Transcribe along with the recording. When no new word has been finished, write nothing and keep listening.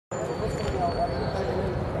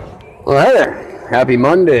Well, hi there. Happy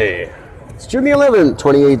Monday. It's June the 11th,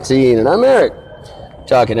 2018, and I'm Eric.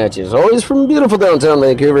 Talking at you as always from beautiful downtown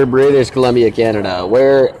Vancouver, British Columbia, Canada,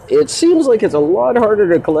 where it seems like it's a lot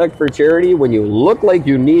harder to collect for charity when you look like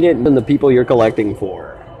you need it than the people you're collecting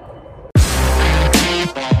for.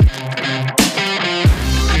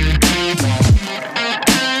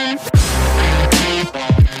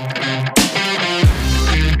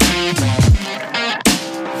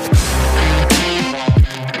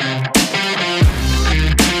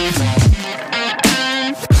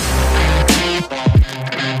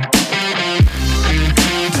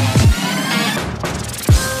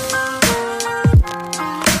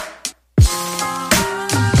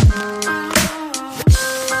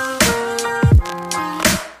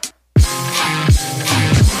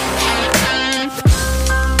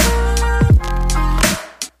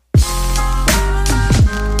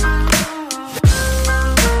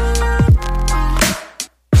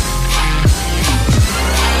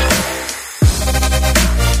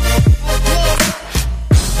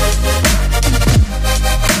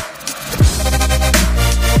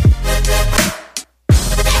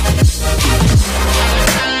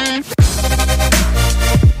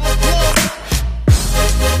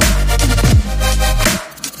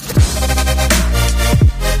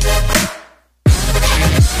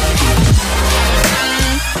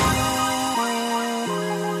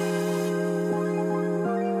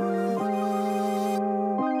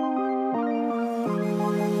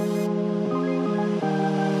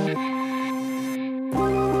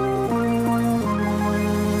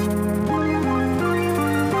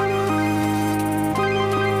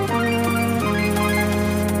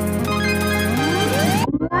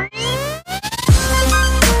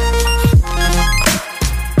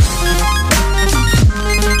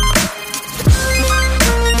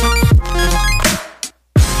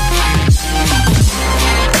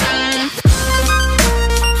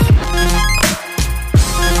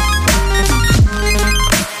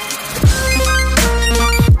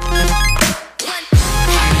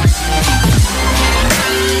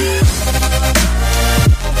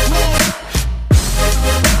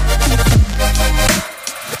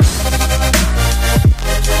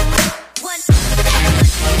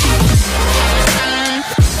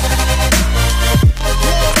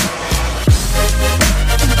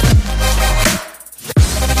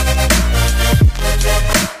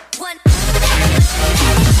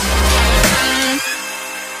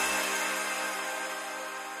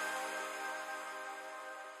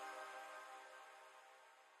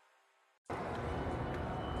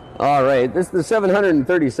 All right, this is the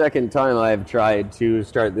 732nd time I've tried to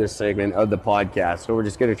start this segment of the podcast, so we're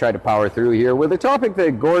just going to try to power through here with a topic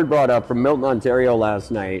that Gord brought up from Milton, Ontario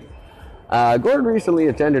last night. Gord recently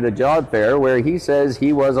attended a job fair where he says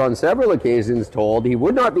he was on several occasions told he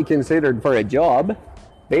would not be considered for a job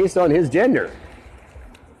based on his gender.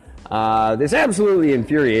 This absolutely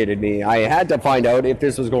infuriated me. I had to find out if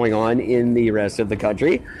this was going on in the rest of the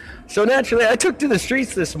country. So naturally, I took to the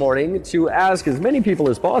streets this morning to ask as many people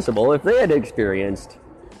as possible if they had experienced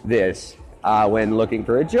this when looking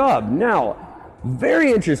for a job. Now,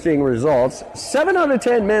 very interesting results. 7 out of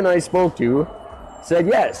 10 men I spoke to said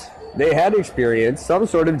yes, they had experienced some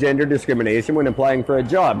sort of gender discrimination when applying for a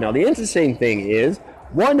job. Now, the interesting thing is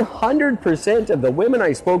 100% of the women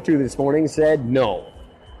I spoke to this morning said no.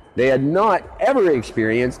 They had not ever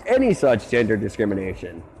experienced any such gender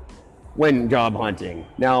discrimination when job hunting.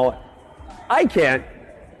 Now, I can't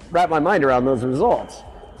wrap my mind around those results.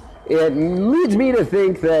 It leads me to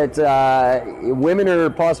think that women are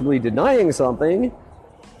possibly denying something,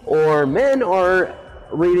 or men are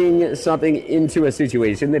reading something into a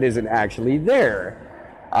situation that isn't actually there.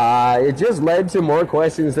 It just led to more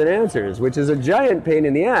questions than answers, which is a giant pain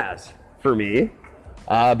in the ass for me,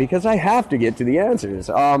 because I have to get to the answers.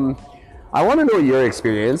 I want to know your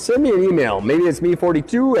experience. Send me an email. Maybe it's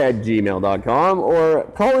me42@gmail.com, or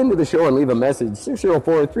call into the show and leave a message,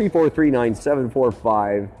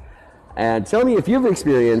 604-343-9745, and tell me if you've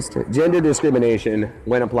experienced gender discrimination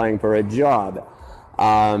when applying for a job.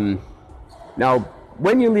 Now,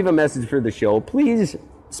 when you leave a message for the show, please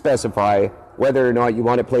specify whether or not you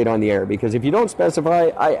want it played on the air, because if you don't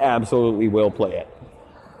specify, I absolutely will play it.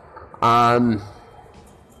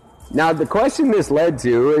 Now, the question this led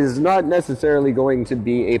to is not necessarily going to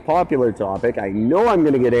be a popular topic. I know I'm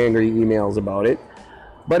going to get angry emails about it,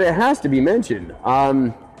 but it has to be mentioned.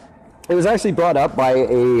 It was actually brought up by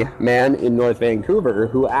a man in North Vancouver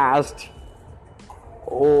who asked,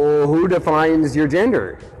 who defines your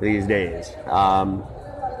gender these days?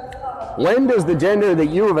 When does the gender that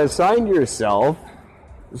you have assigned yourself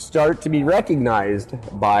start to be recognized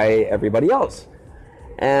by everybody else?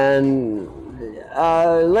 And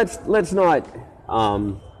let's not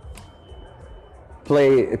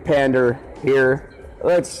play pander here.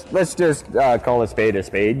 Let's just call a spade a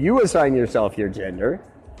spade. You assign yourself your gender.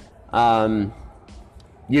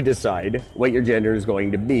 You decide what your gender is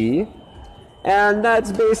going to be, and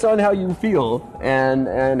that's based on how you feel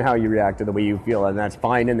and how you react to the way you feel, and that's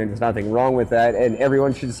fine, and there's nothing wrong with that, and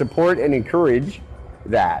everyone should support and encourage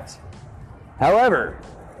that. However,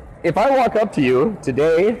 if I walk up to you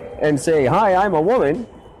today and say, "Hi, I'm a woman,"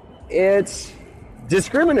 it's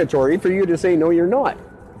discriminatory for you to say, "No, you're not."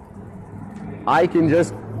 I can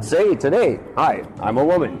just say today, "Hi, I'm a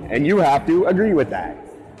woman," and you have to agree with that,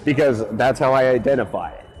 because that's how I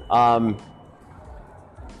identify.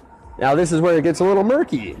 Now, this is where it gets a little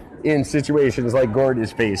murky in situations like Gord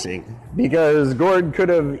is facing, because Gord could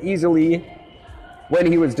have easily, when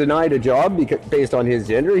he was denied a job based on his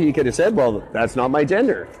gender, he could have said, "Well, that's not my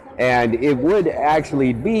gender," and it would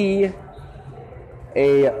actually be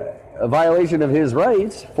a violation of his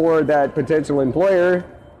rights for that potential employer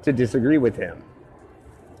to disagree with him.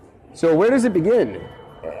 So where does it begin?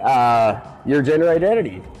 Your gender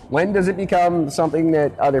identity. When does it become something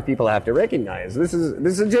that other people have to recognize? This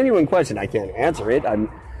is a genuine question. I can't answer it.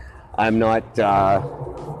 I'm not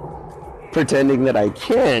pretending that I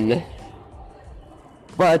can.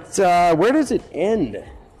 But where does it end?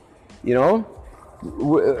 You know,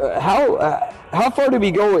 how far do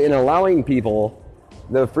we go in allowing people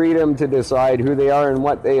the freedom to decide who they are and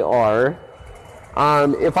what they are?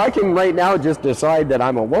 If I can right now just decide that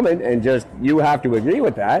I'm a woman and just you have to agree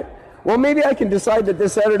with that, well, maybe I can decide that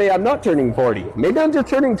this Saturday I'm not turning 40. Maybe I'm just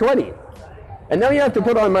turning 20. And now you have to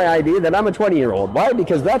put on my ID that I'm a 20-year-old. Why?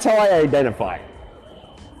 Because that's how I identify.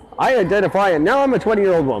 I identify, and now I'm a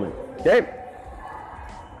 20-year-old woman. Okay?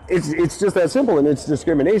 It's just that simple, and it's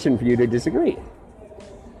discrimination for you to disagree.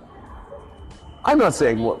 I'm not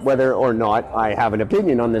saying whether or not I have an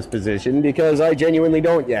opinion on this position, because I genuinely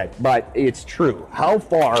don't yet, but it's true. How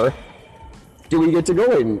far do we get to go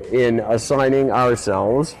in assigning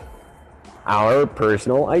ourselves our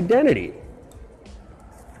personal identity?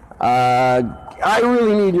 I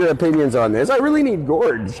really need your opinions on this. I really need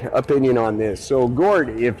Gord's opinion on this. So,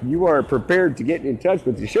 Gord, if you are prepared to get in touch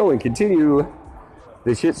with the show and continue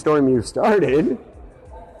the shitstorm you've started,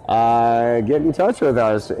 get in touch with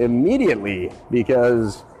us immediately,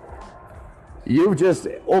 because you've just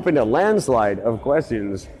opened a landslide of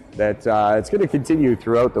questions that it's going to continue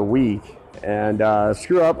throughout the week and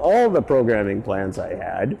screw up all the programming plans I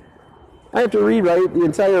had. I have to rewrite the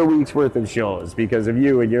entire week's worth of shows because of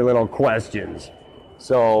you and your little questions.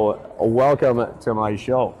 So, welcome to my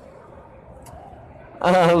show.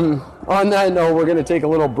 On that note, we're going to take a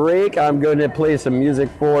little break. I'm going to play some music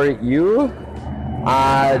for you.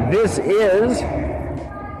 This is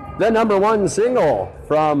the #1 single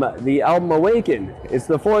from the album Awaken. It's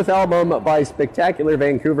the 4th album by spectacular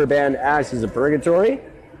Vancouver band Ashes of Purgatory.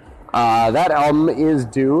 That album is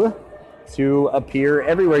due to appear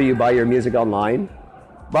everywhere you buy your music online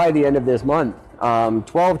by the end of this month.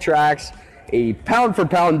 12 tracks, a pound for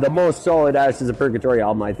pound, the most solid Ashes of Purgatory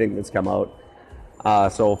album I think that's come out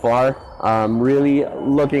so far. I'm really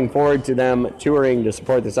looking forward to them touring to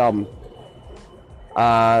support this album.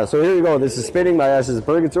 So here we go. This is Spinning by Ashes of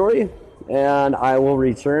Purgatory, and I will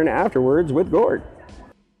return afterwards with Gord.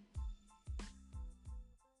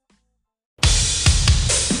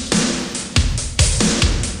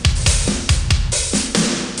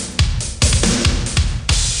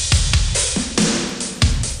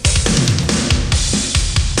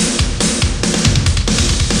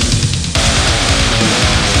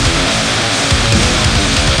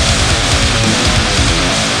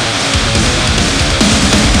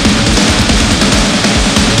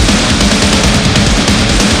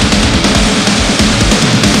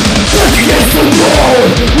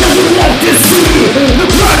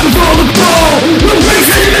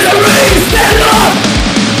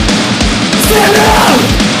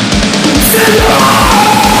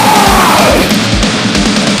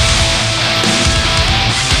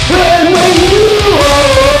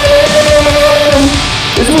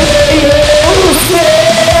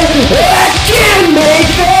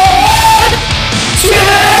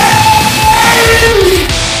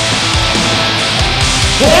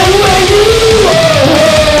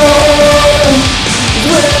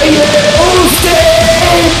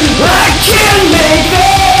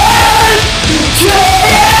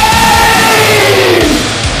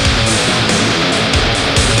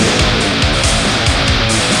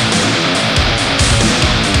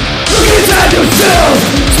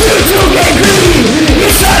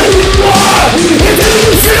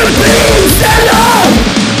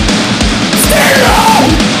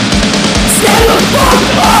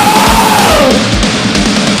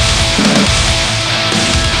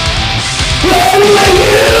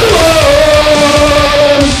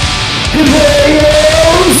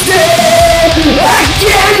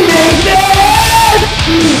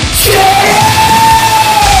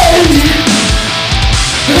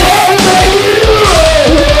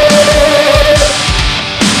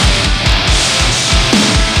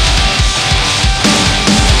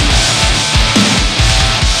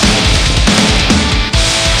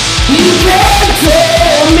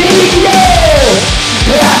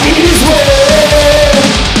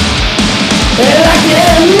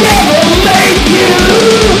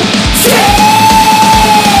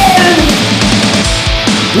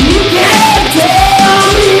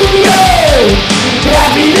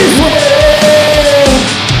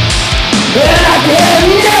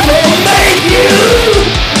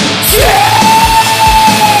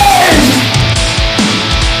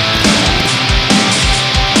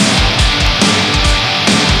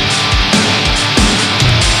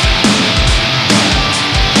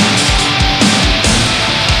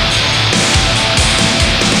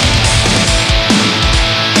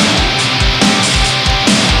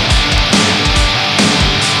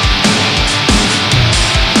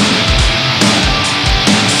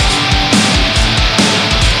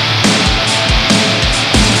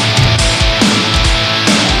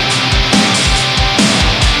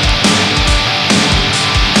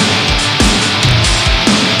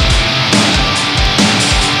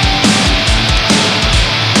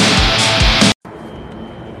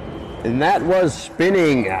 And that was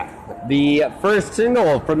Spinning, the first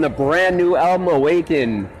single from the brand new album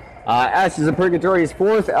Awaken. Ashes of Purgatory's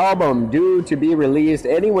fourth album, due to be released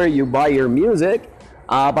anywhere you buy your music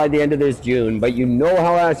by the end of this June. But you know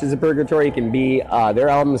how Ashes of Purgatory can be. Their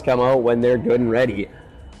albums come out when they're good and ready.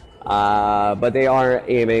 But they are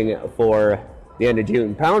aiming for the end of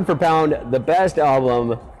June. Pound for pound, the best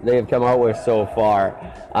album they have come out with so far.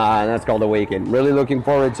 And that's called Awaken. Really looking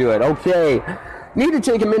forward to it. Okay, need to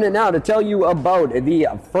take a minute now to tell you about the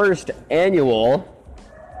first annual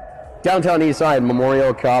Downtown Eastside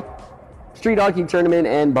Memorial Cup Street Hockey Tournament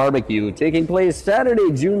and Barbecue, taking place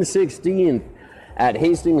Saturday, June 16th at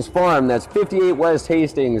Hastings Farm. That's 58 West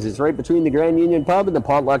Hastings. It's right between the Grand Union Pub and the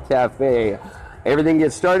Potluck Cafe. Everything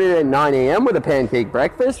gets started at 9 a.m. with a pancake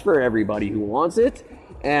breakfast for everybody who wants it.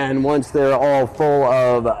 And once they're all full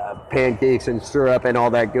of pancakes and syrup and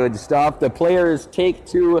all that good stuff, the players take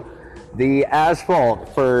to the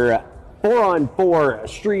asphalt for 4-on-4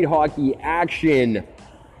 street hockey action.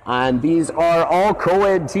 And these are all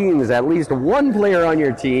co-ed teams. At least one player on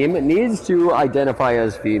your team needs to identify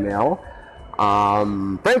as female.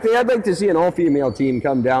 Frankly, I'd like to see an all-female team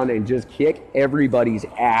come down and just kick everybody's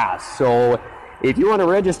ass. So if you want to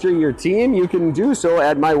register your team, you can do so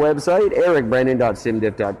at my website,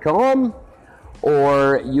 ericbrennan.simdiff.com.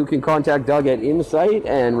 Or you can contact Doug at Insight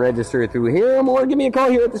and register through him. Or give me a call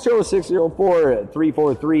here at the show,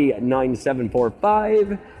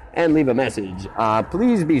 604-343-9745. And leave a message.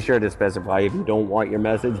 Please be sure to specify if you don't want your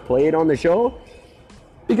message played on the show,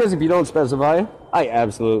 because if you don't specify, I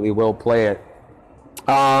absolutely will play it.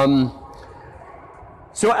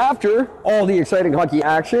 So after all the exciting hockey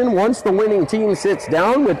action, once the winning team sits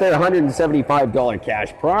down with their $175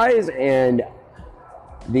 cash prize, and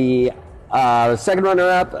the second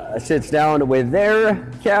runner-up sits down with their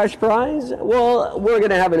cash prize, well, we're going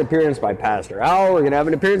to have an appearance by Pastor Al, we're going to have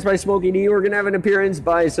an appearance by Smokey D, we're going to have an appearance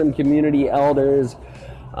by some community elders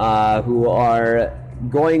who are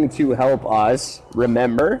going to help us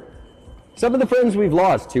remember some of the friends we've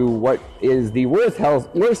lost to what is the worst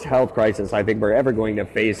health crisis I think we're ever going to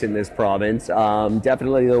face in this province.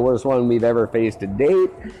 Definitely the worst one we've ever faced to date,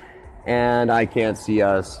 and I can't see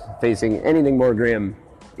us facing anything more grim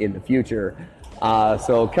in the future.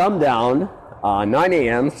 So come down 9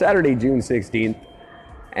 a.m. Saturday, June 16th,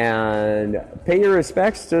 and pay your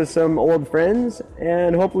respects to some old friends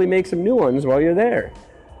and hopefully make some new ones while you're there.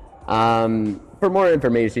 For more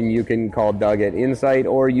information, you can call Doug at Insight,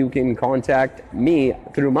 or you can contact me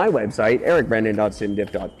through my website,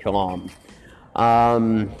 ericbrennan.simdiff.com.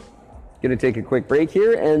 Gonna take a quick break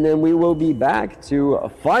here, and then we will be back to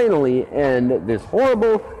finally end this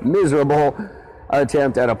horrible, miserable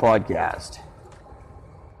attempt at a podcast.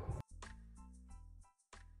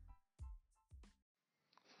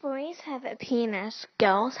 Boys have a penis,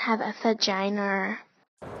 girls have a vagina.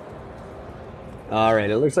 All right,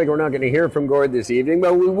 it looks like we're not going to hear from Gord this evening,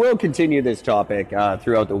 but we will continue this topic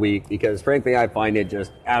throughout the week, because frankly I find it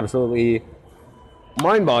just absolutely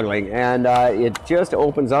mind-boggling, and it just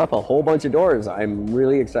opens up a whole bunch of doors. I'm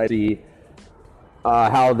really excited to see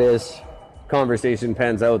how this conversation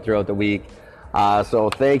pans out throughout the week. So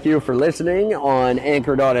thank you for listening on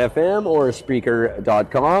Anchor.fm or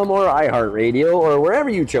Spreaker.com or iHeartRadio or wherever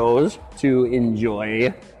you chose to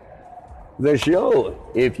enjoy the show.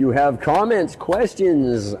 If you have comments,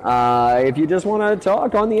 questions, if you just want to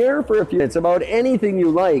talk on the air for a few minutes about anything you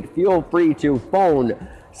like, feel free to phone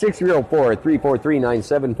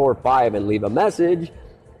 604-343-9745 and leave a message.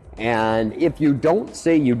 And if you don't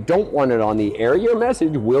say you don't want it on the air, your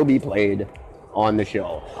message will be played on the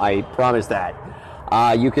show. I promise that.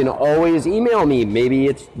 You can always email me. Maybe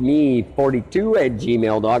it's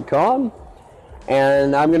me42@gmail.com.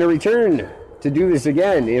 And I'm going to return to do this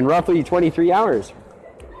again in roughly 23 hours.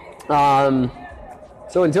 So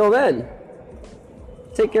until then,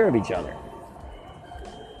 take care of each other.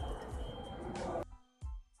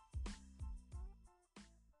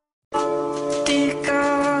 Dear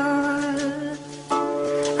God,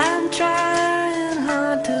 I'm trying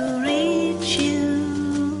hard to reach you.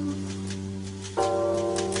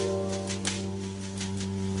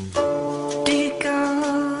 Dear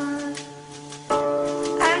God,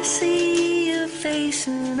 I see your face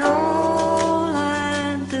in all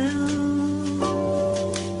I do.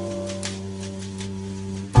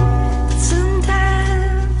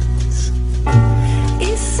 Sometimes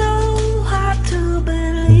it's so hard to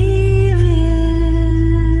believe in.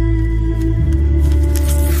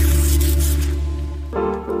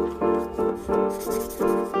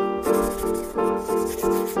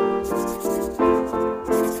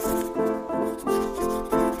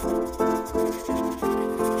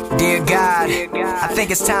 Dear God, I I think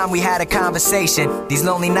it's time we had a conversation. These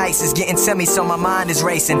lonely nights is getting to me, so my mind is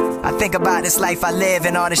racing. I think about this life I live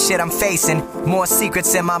and all the shit I'm facing. More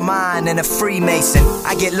secrets in my mind than a Freemason.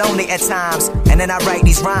 I get lonely at times, and then I write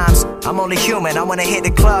these rhymes. I'm only human, I wanna hit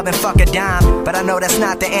the club and fuck a dime, but I know that's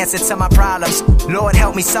not the answer to my problems. Lord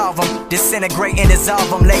help me solve them, disintegrate and dissolve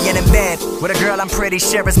them. Laying in bed with a girl I'm pretty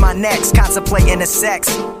sure is my next, contemplating the sex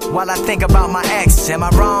while I think about my ex. Am I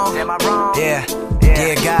wrong? Am I wrong? Yeah.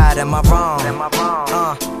 Dear God, am I wrong? Am I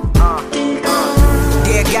wrong?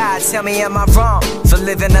 Dear God, tell me am I wrong for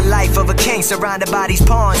living the life of a king surrounded by these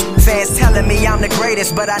pawns? Fans telling me I'm the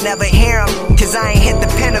greatest, but I never hear them, cause I ain't hit the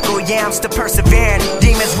pinnacle, yeah, I'm still persevering.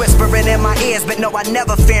 Demons whispering in my ears, but no, I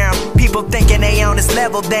never fear them. People thinking they on this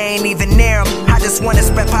level, they ain't even near them. I just wanna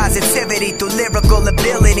spread positivity through lyrical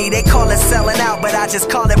ability. They call it selling out, but I just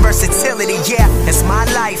call it versatility. Yeah, it's my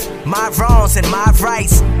life, my wrongs and my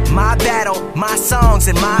rights, my battle, my songs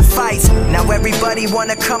and my fights. Now everybody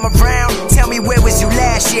wanna come around. Tell me, where was you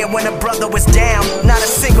last year when a brother was down? Not a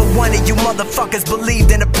single one of you motherfuckers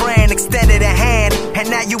believed in a brand, extended a hand, and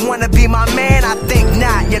now you wanna be my man? I think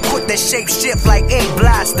not. You're quick to shape shift like ink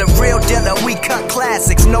blots. The real dealer, we cut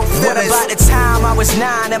classics, no fillers. What about the time I was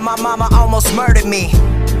 9 and my mama almost murdered me?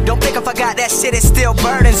 Don't think I forgot that shit, it still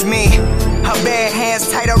burdens me. Her bare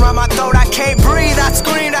hands tight around my throat, I can't breathe. I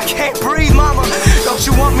screamed, I can't breathe, mama. Don't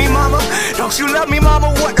you want me, mama? Don't you love me, mama?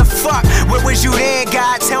 What the fuck? Where was you then,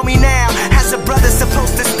 God? Tell me now. How's a brother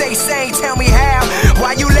supposed to stay sane? Tell me how.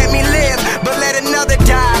 Why you let me live, but let another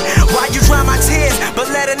die? Why you dry my tears, but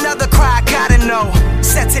let another cry? I gotta know.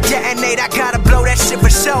 Set to detonate, I gotta blow that shit for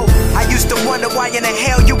show. I used to wonder why in the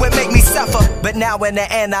hell you would make me suffer, but now in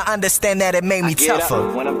the end I understand that it made me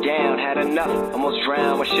tougher. When I'm down, had enough, almost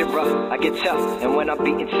drowned when shit rough. I get tough, and when I'm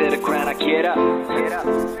beaten to the ground, I get up.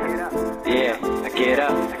 Yeah, I get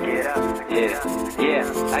up.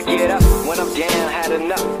 Yeah, I get up. When I'm down, had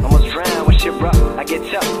enough, almost drowned when shit rough. I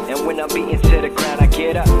get tough, and when I'm beaten to the ground, I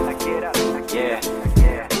get up. Yeah.